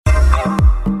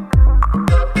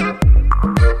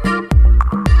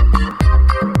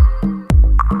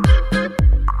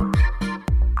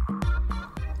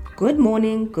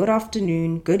morning, good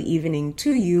afternoon, good evening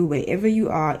to you wherever you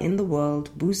are in the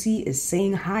world. Busi is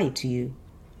saying hi to you.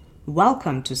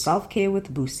 Welcome to Self-Care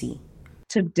with Busi.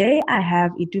 Today I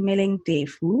have Itumeleng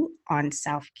Tefu on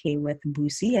Self-Care with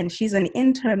Busi, and she's an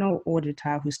internal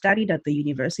auditor who studied at the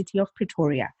University of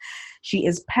Pretoria. She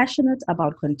is passionate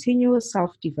about continuous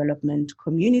self-development,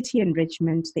 community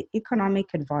enrichment, the economic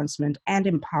advancement and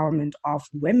empowerment of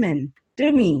women.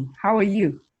 Demi, how are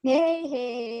you?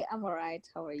 Hey, I'm all right.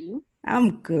 How are you?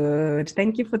 I'm good.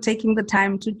 Thank you for taking the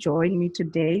time to join me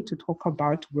today to talk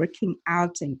about working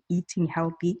out and eating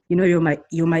healthy. You know, you're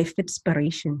my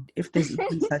Fitspiration, if there's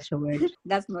even such a word.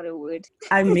 That's not a word.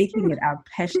 I'm making it up.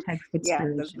 Hashtag Fitspiration. Yeah,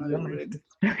 that's not You're a my word.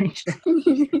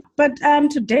 Fitspiration. But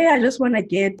today I just want to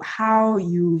get how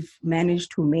you've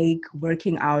managed to make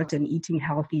working out and eating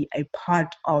healthy a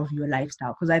part of your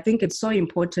lifestyle. Because I think it's so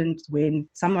important when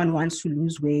someone wants to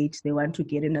lose weight, they want to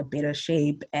get in a better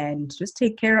shape and just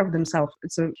take care of themselves.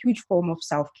 It's a huge form of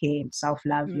self-care and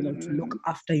self-love, to look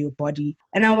after your body.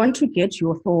 And I want to get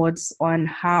your thoughts on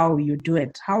how you do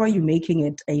it. How are you making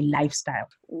it a lifestyle?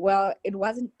 Well, it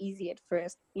wasn't easy at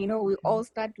first. We all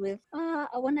start with, I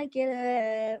want to get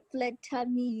a flat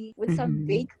tummy with some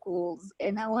baked goals,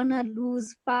 and I want to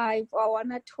lose 5, or I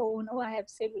want to tone, or I have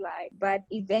cellulite. But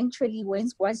eventually,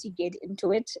 once you get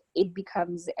into it, it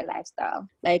becomes a lifestyle.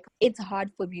 Like, it's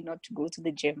hard for me not to go to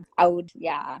the gym. I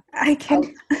can't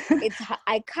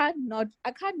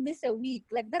miss a week.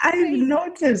 Like, that's I've crazy.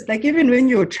 noticed, like, even when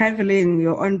you're traveling,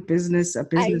 you're on business, I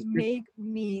make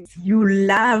meals. You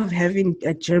love having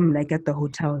a gym, like at the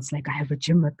hotel. It's like, I have a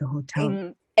gym at the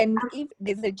hotel. And if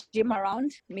there's a gym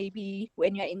around, maybe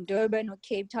when you're in Durban or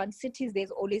Cape Town cities,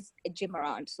 there's always a gym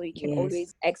around. So you can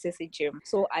always access a gym.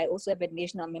 So I also have a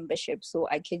national membership, so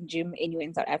I can gym anywhere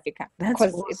in South Africa. That's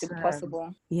awesome. It's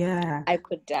impossible. Yeah. I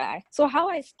could die. So how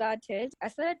I started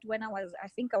when I was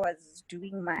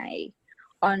doing my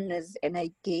honors and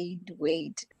I gained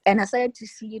weight. And I started to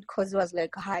see it because it was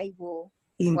like, hi, what's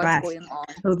going on?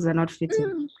 Clothes are not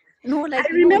fitting. No, like, I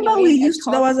remember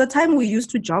there was a time we used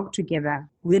to jog together.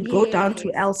 We'd go down to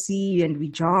LC and we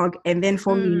jog. And then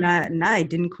for me, I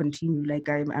didn't continue. Like,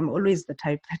 I'm always the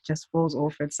type that just falls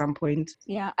off at some point.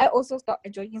 Yeah, I also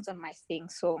started jogging on my thing.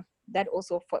 So that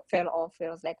also fell off.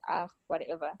 It was like,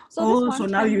 whatever. So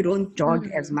now you don't jog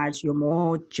as much. You're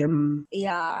more gym.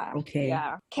 Yeah. Okay.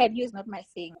 Yeah. Cardio is not my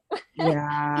thing.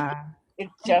 Yeah.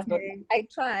 It's just not. I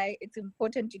try. It's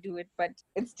important to do it, but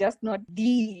it's just not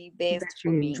the best that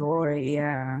for me.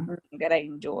 That I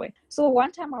enjoy. So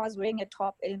one time I was wearing a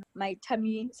top and my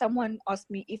tummy. Someone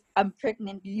asked me if I'm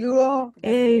pregnant. No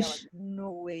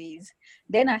ways.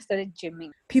 Then I started gymming.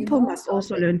 People must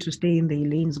also learn to stay in their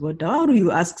lanes. But how do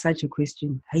you ask such a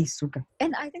question? Hey, Suka.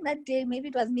 And I think that day maybe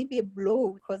it was a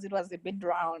blow because it was a bit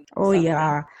round. Oh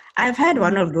yeah, I've had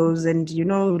one of those, and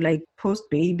like post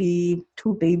baby,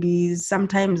 2 babies.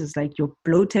 Sometimes it's like you're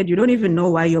bloated. You don't even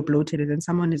know why you're bloated, and then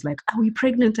someone is like, "Are we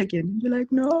pregnant again?" And you're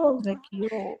like, "No." Like,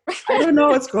 yo, I don't know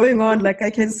what's going on. Like, I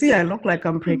can see I look like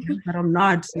I'm pregnant, but I'm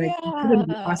not. Like, you couldn't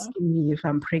be asking me if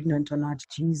I'm pregnant or not.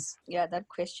 Jeez. Yeah, that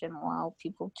question. Wow,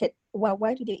 people can. Well,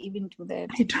 why do they even do that?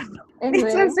 I don't know. Anyway.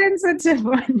 It's a sensitive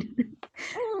one.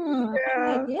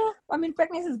 I mean,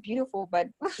 pregnancy is beautiful, but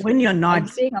when you're not, I'm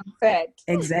saying I'm fat.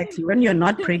 Exactly. When you're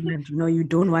not pregnant, you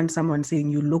don't want someone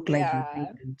saying you look like you're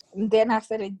pregnant. Then I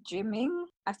started gymming.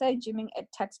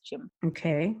 at Tax Gym.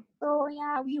 Okay. So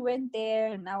we went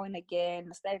there now and again.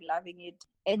 I started loving it,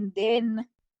 and then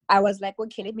I was like,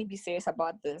 okay, let me be serious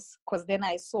about this, because then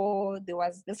I saw there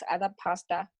was this other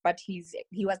pastor, but he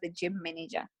was the gym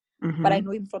manager. But I know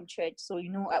him from church, so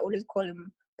I always call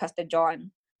him Pastor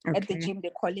John. Okay. At the gym, they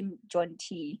call him John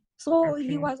T. So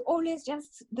he was always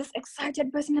just this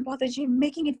excited person about the gym,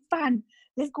 making it fun.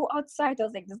 Let's go outside. I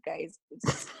was like, this guy is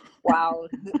wow.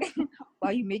 Why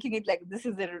are you making it like this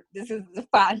is the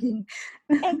fun?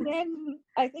 And then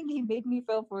I think he made me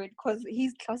fall for it because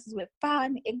his classes were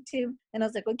fun, active, and I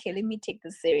was like, okay, let me take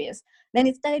this serious. Then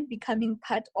it started becoming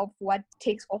part of what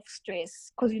takes off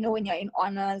stress, because when you're in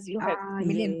honors, you have a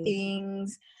million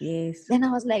things. Yes. Then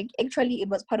I was like, actually, it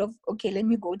was part of, okay, let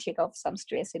me go take off some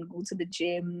stress and go to the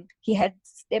gym. He had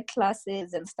step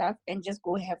classes and stuff, and just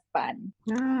go have fun.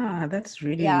 That's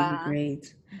really, really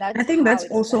great. I think that's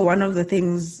also one of the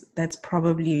things that's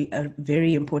probably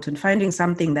very important, finding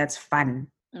something that's fun,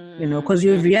 because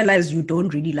you realize you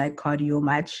don't really like cardio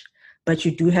much. but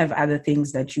you do have other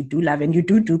things that you do love, and you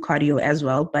do cardio as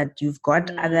well, but you've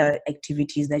got other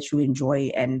activities that you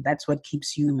enjoy, and that's what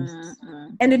keeps you.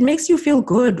 And it makes you feel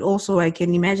good also, I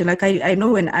can imagine. Like I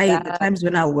know the times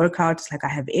when I work out, it's like I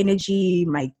have energy,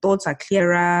 my thoughts are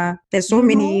clearer. There's so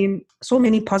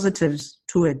many positives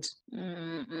to it.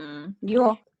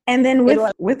 And then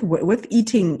with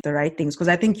eating the right things, because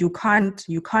I think you can't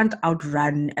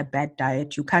outrun a bad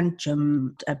diet. You can't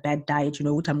gym a bad diet.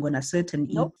 What I'm gonna sit and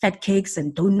eat fat cakes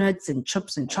and donuts and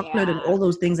chips and chocolate and all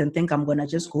those things and think I'm gonna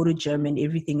just go to gym and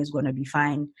everything is gonna be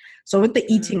fine. So with the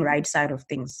eating right side of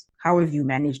things, how have you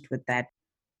managed with that?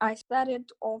 I started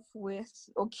off with,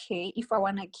 okay, if I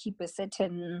want to keep a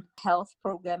certain health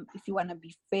program, if you want to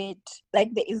be fit,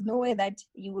 like there is no way that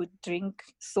you would drink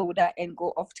soda and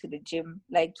go off to the gym,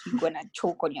 like you're going to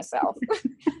choke on yourself.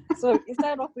 So it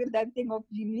started off with that thing of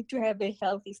you need to have a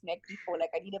healthy snack before,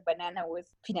 like I need a banana with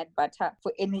peanut butter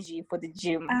for energy for the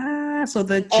gym. So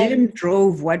the gym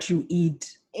drove what you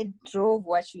eat. It drove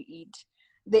what you eat.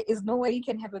 There is no way you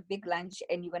can have a big lunch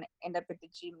and you're going to end up at the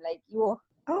gym. Like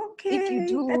okay, if you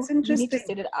do, that's interesting. you need to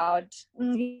sit it out.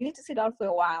 You need to sit out for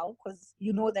a while, because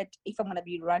you know that if I'm going to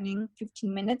be running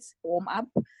 15 minutes, warm up.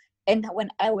 And when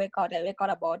I work out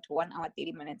about 1 hour,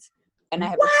 30 minutes. And I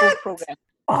have a full program.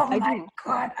 Oh my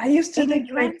God. I used to think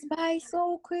it runs by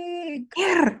so quick.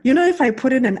 Yeah. If I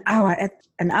put in an hour,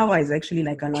 an hour is actually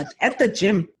like a lot. At the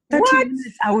gym, 30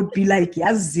 minutes, I would be like,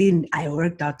 Yazin, I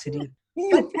worked out today.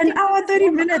 But an hour, 30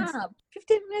 minutes.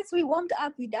 15 minutes, we warmed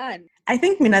up, we done. I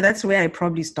think, Mina, that's where I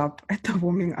probably stop, at the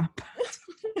warming up.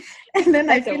 And then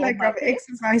I feel like I've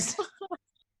exercised.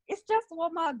 It's just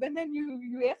warm up, and then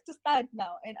you have to start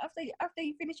now. And after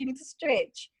you finish, you need to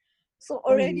stretch. So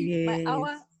already my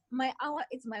hour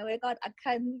is my workout. I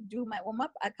can't do my warm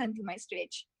up. I can't do my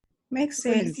stretch. Makes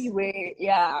sense. You see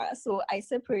where, so I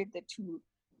separate the two.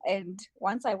 And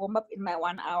once I warm up in my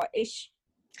 1 hour-ish.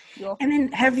 And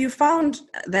then have you found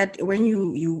that when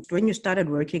you started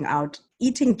working out,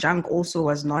 eating junk also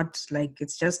was not like,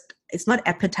 it's not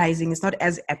appetizing. It's not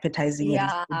as appetizing.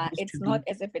 Yeah, it's not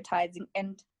as appetizing.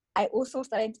 And I also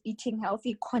started eating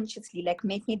healthy consciously, like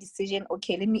making a decision,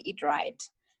 okay, let me eat right.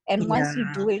 And once you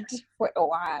do it for a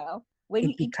while, when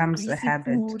you eat greasy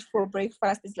food for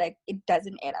breakfast, it's like, it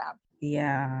doesn't add up.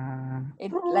 Yeah.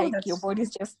 Your body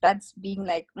just starts being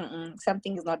like,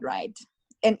 something is not right.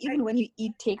 And even when you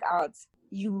eat takeouts,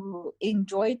 you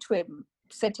enjoy to a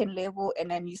certain level, and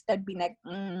then you start being like,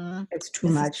 it's too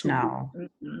much now.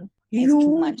 It's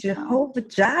too much Jehovah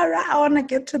Jireh, I want to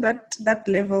get to that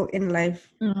level in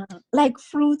life. Like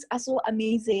fruits are so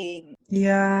amazing.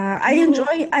 Yeah, I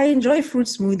enjoy fruit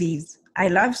smoothies. I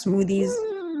love smoothies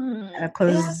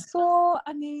because they are so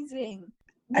amazing.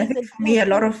 I think for me, a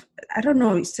lot of, I don't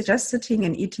know, it's just sitting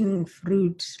and eating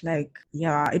fruit. Like,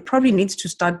 it probably needs to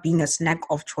start being a snack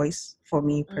of choice for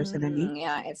me personally.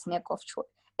 A snack of choice.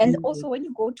 And also when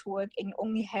you go to work and you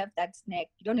only have that snack,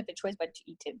 you don't have a choice but to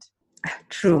eat it.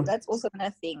 True. So that's also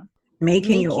another thing.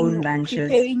 Making your own lunches.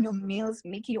 Preparing your meals,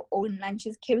 making your own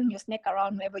lunches, carrying your snack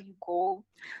around wherever you go.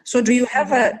 So do you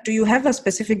have a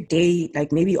specific day,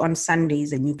 like maybe on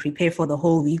Sundays, and you prepare for the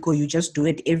whole week, or you just do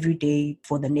it every day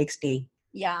for the next day?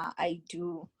 Yeah, I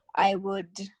do. I would,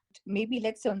 maybe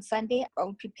let's say on Sunday, I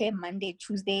would prepare Monday,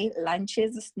 Tuesday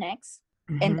lunches, snacks.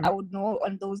 And I would know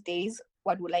on those days,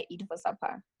 what will I eat for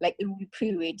supper? Like it will be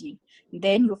pre-ready.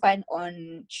 Then you'll find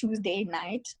on Tuesday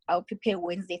night, I'll prepare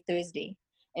Wednesday, Thursday.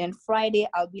 And Friday,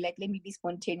 I'll be like, let me be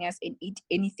spontaneous and eat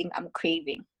anything I'm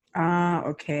craving.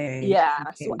 Okay. Yeah.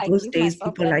 Okay. So those days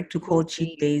people like to call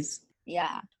cheat days.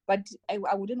 Yeah. But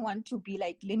I wouldn't want to be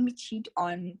like, let me cheat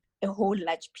on a whole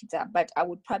large pizza. But I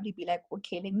would probably be like,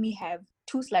 okay, let me have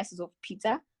 2 slices of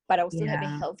pizza, but I will still have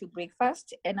a healthy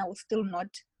breakfast, and I will still not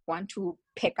want to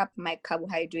pick up my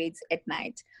carbohydrates at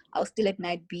night. I'll still at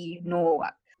night be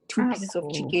 2 pieces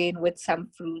of chicken with some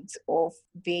fruits or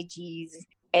veggies,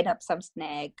 add up some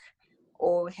snack,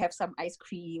 or have some ice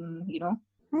cream,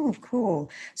 Oh,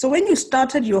 cool. So when you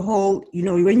started your whole,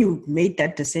 when you made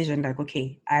that decision, like,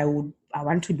 okay, I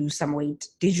want to lose some weight,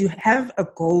 did you have a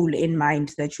goal in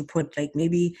mind that you put? Like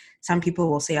maybe some people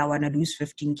will say, I want to lose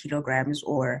 15 kilograms,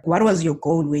 or what was your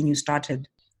goal when you started?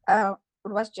 It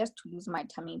was just to lose my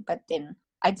tummy, but then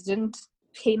I didn't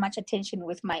pay much attention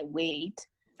with my weight.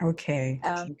 Okay.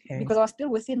 Because I was still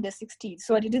within the 60s,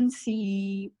 so I didn't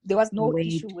see there was no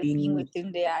issue with being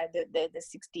within the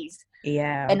 60s.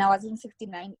 Yeah. And I wasn't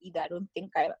 69 either. I don't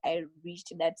think I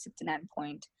reached that 69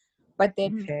 point. But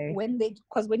then when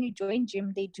you join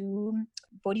gym, they do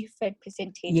body fat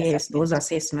percentage. Yes, those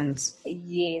assessments.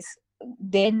 Yes.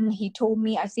 then he told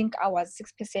me, I think I was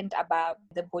 6% above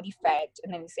the body fat.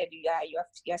 And then he said, yeah,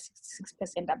 you're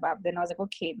 6% above. Then I was like,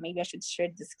 okay, maybe I should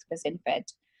shred the 6% fat.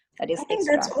 That is I think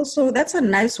extra. that's a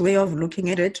nice way of looking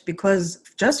at it, because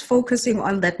just focusing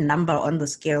on that number on the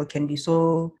scale can be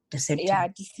so deceptive. Yeah,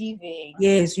 deceiving.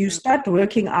 Yes, you start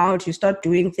working out, you start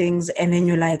doing things, and then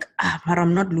you're like, but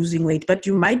I'm not losing weight. But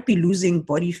you might be losing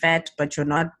body fat, but you're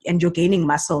not, and you're gaining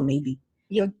muscle maybe.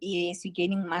 You're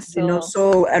gaining muscle.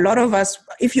 So a lot of us,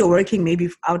 if you're working maybe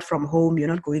out from home, you're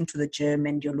not going to the gym,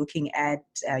 and you're looking at,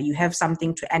 you have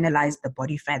something to analyze the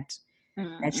body fat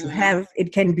that you have,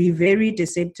 it can be very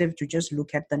deceptive to just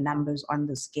look at the numbers on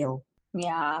the scale.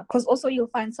 Yeah, because also you'll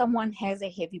find someone has a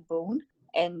heavy bone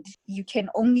and you can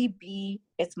only be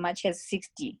as much as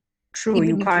 60. True, even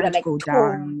you if can't you are like go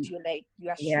toned, down. you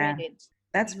are Yeah, shredded.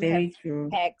 that's You very have true.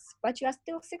 pecs, but you are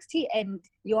still 60, and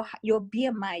your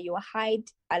BMI, your height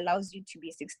allows you to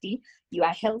be 60. You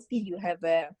are healthy. You have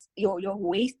your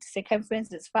waist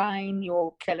circumference is fine.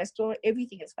 Your cholesterol,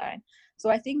 everything is fine. So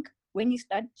I think when you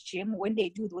start gym, when they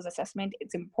do those assessments,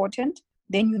 it's important.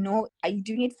 Then you know, are you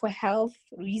doing it for health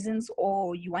reasons,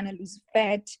 or you want to lose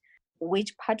fat?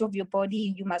 Which part of your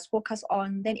body you must focus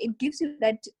on? Then it gives you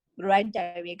that right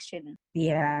direction.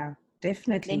 Yeah,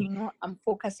 definitely. Then you know, I'm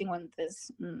focusing on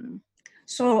this.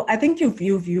 So I think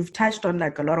you've touched on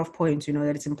like a lot of points,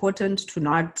 that it's important to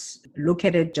not look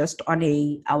at it just on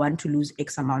I want to lose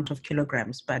X amount of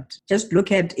kilograms, but just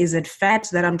look at, is it fat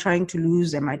that I'm trying to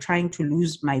lose? Am I trying to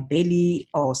lose my belly?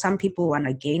 Or some people want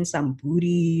to gain some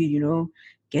booty,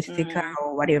 get thicker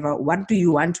or whatever. What do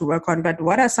you want to work on? But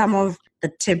what are some of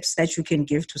the tips that you can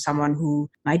give to someone who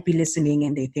might be listening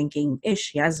and they're thinking,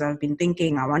 yes, I've been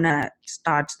thinking I want to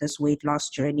start this weight loss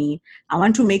journey. I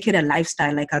want to make it a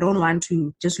lifestyle. Like, I don't want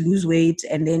to just lose weight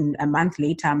and then a month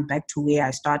later I'm back to where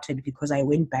I started because I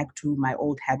went back to my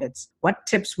old habits. What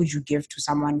tips would you give to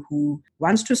someone who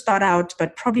wants to start out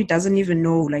but probably doesn't even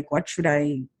know, like, what should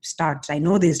I start? I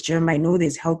know there's gym, I know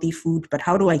there's healthy food, but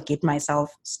how do I get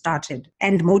myself started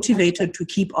and motivated to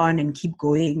keep on and keep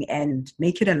going and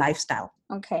make it a lifestyle?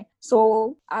 Okay,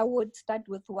 so I would start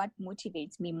with what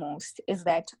motivates me most is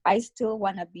that I still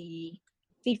want to be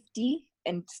 50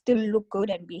 and still look good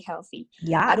and be healthy.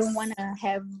 Yes. I don't want to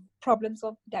have problems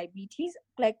of diabetes.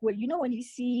 Like, well, when you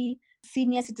see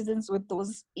senior citizens with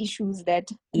those issues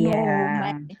that,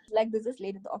 like there's this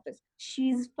lady in the office,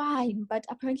 she's fine, but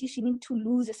apparently she needs to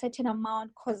lose a certain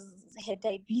amount because her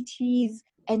diabetes,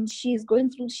 and she's going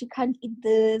through, she can't eat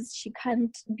this, she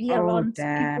can't be around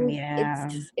people.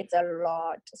 It's a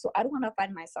lot. So I don't want to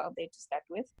find myself there to start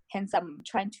with. Hence, I'm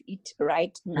trying to eat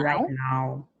right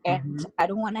now. And I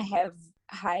don't want to have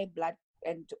high blood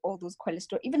and all those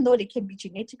cholesterol, even though they can be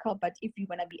genetical. But if you're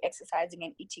gonna be exercising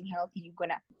and eating healthy,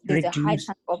 there's a high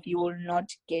chance of you will not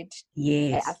get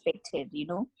affected.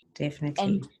 Definitely.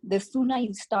 And the sooner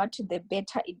you start, the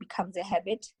better it becomes a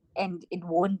habit, and it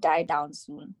won't die down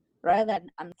soon. Rather than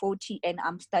I'm 40 and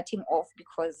I'm starting off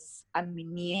because I'm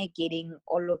near getting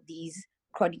all of these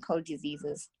chronic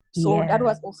diseases. So that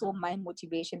was also my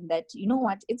motivation that,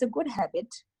 it's a good habit.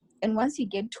 And once you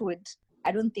get to it,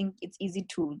 I don't think it's easy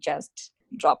to just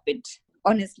drop it.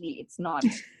 Honestly, it's not.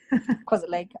 Because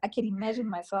I can imagine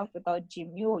myself without gym.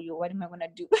 What am I going to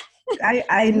do?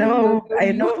 I know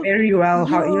very well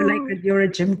how you're a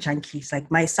gym junkie. It's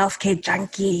like my self-care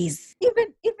junkies.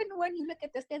 Even when you look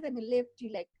at the stairs and the lift,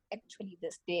 you like, actually the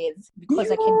stairs,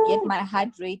 because I can get my heart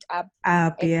rate up.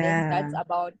 Then that's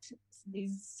about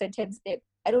these certain steps.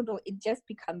 I don't know, it just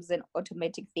becomes an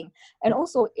automatic thing. And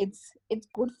also it's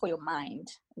good for your mind.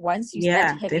 Once you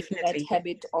start having that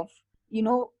habit of,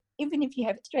 even if you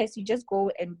have stress, you just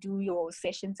go and do your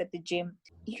sessions at the gym.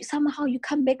 Somehow you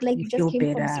come back like you just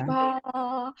came from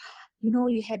spa.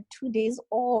 You had 2 days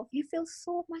off. You feel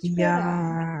so much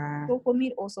better. So for me,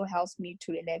 it also helps me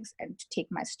to relax and to take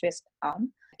my stress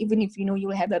down. Even if,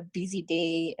 you'll have a busy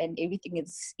day and everything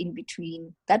is in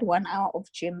between, that 1 hour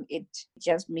of gym, it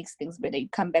just makes things better. You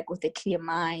come back with a clear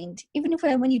mind. Even if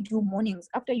when you do mornings,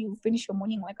 after you finish your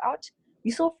morning workout,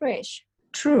 you're so fresh.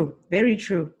 True. Very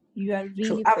true. You are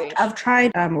really fresh. I've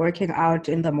tried working out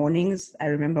in the mornings. I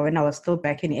remember when I was still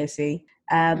back in SA.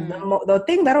 The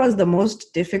thing that was the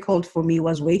most difficult for me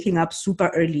was waking up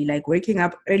super early, like waking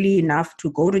up early enough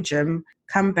to go to gym,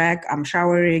 come back, I'm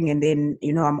showering, and then,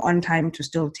 I'm on time to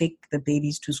still take the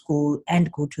babies to school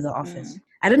and go to the office.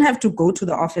 I didn't have to go to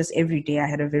the office every day. I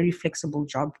had a very flexible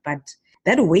job, but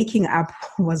that waking up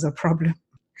was a problem.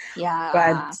 Yeah.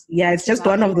 But it's just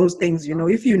one of those things,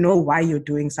 if you know why you're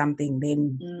doing something,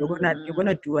 then you're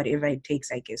gonna do whatever it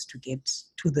takes, I guess, to get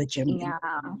to the gym. Yeah.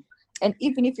 And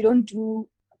even if you don't do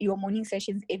your morning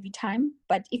sessions every time,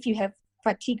 but if you have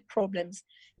fatigue problems,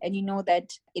 and you know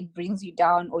that it brings you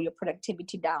down or your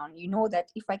productivity down, you know that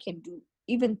if I can do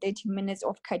even 30 minutes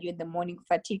of cardio in the morning,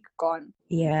 fatigue gone,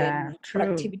 Yeah, then true.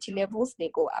 productivity levels, they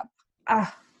go up.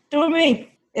 To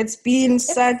me, it's been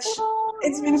so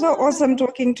awesome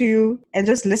talking to you and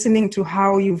just listening to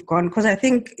how you've gone. Because I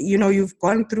think, you've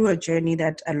gone through a journey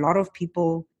that a lot of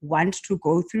people want to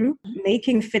go through.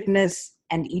 Making fitness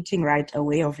and eating right a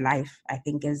way of life, I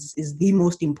think is the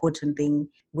most important thing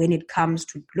when it comes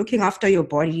to looking after your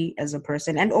body as a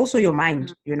person and also your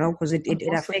mind, because it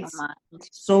affects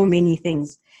so many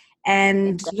things.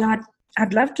 And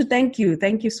I'd love to thank you.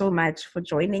 Thank you so much for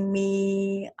joining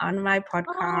me on my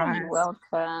podcast. You're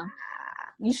welcome.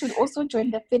 You should also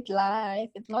join the Fit Life.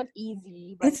 It's not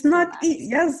easy, but it's not so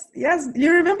nice. Yes.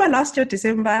 You remember last year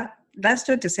December, when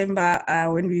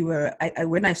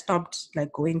I stopped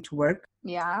like going to work.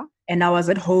 Yeah. And I was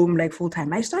at home like full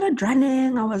time. I started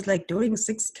running. I was like doing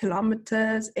 6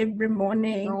 kilometers every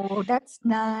morning. Oh, that's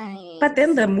nice. But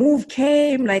then the move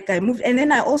came, like I moved. And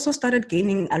then I also started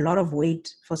gaining a lot of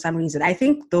weight for some reason. I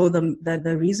think though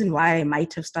the reason why I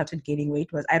might have started gaining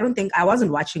weight was I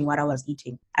wasn't watching what I was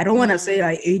eating. I don't want to say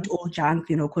I ate all junk,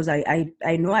 because I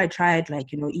know I tried like,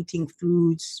 eating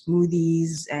fruits,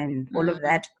 smoothies and all of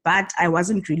that. But I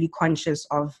wasn't really conscious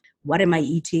of what am I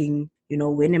eating,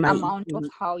 when am I amount eating?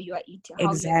 Of how you are eating,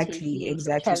 exactly.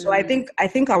 Calories. So I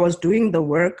think I was doing the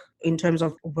work in terms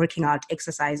of working out,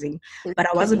 exercising, but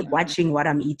I wasn't watching what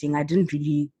I'm eating. I didn't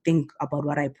really think about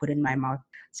what I put in my mouth.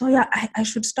 So yeah, I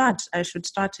should start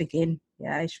again.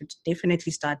 Yeah, I should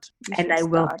definitely start. And I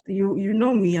will. You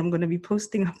know me, I'm going to be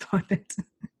posting about it.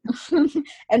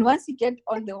 And once you get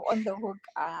on the hook,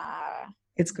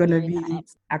 it's going to be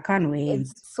nice. I can't wait.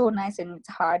 It's so nice and it's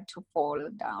hard to fall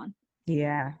down.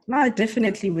 Yeah, no, I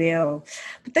definitely will.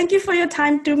 But thank you for your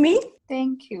time, to me.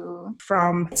 Thank you.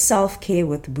 From Self-Care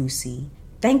with Busi.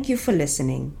 Thank you for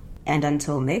listening. And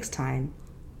until next time,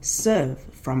 serve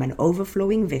from an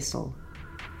overflowing vessel.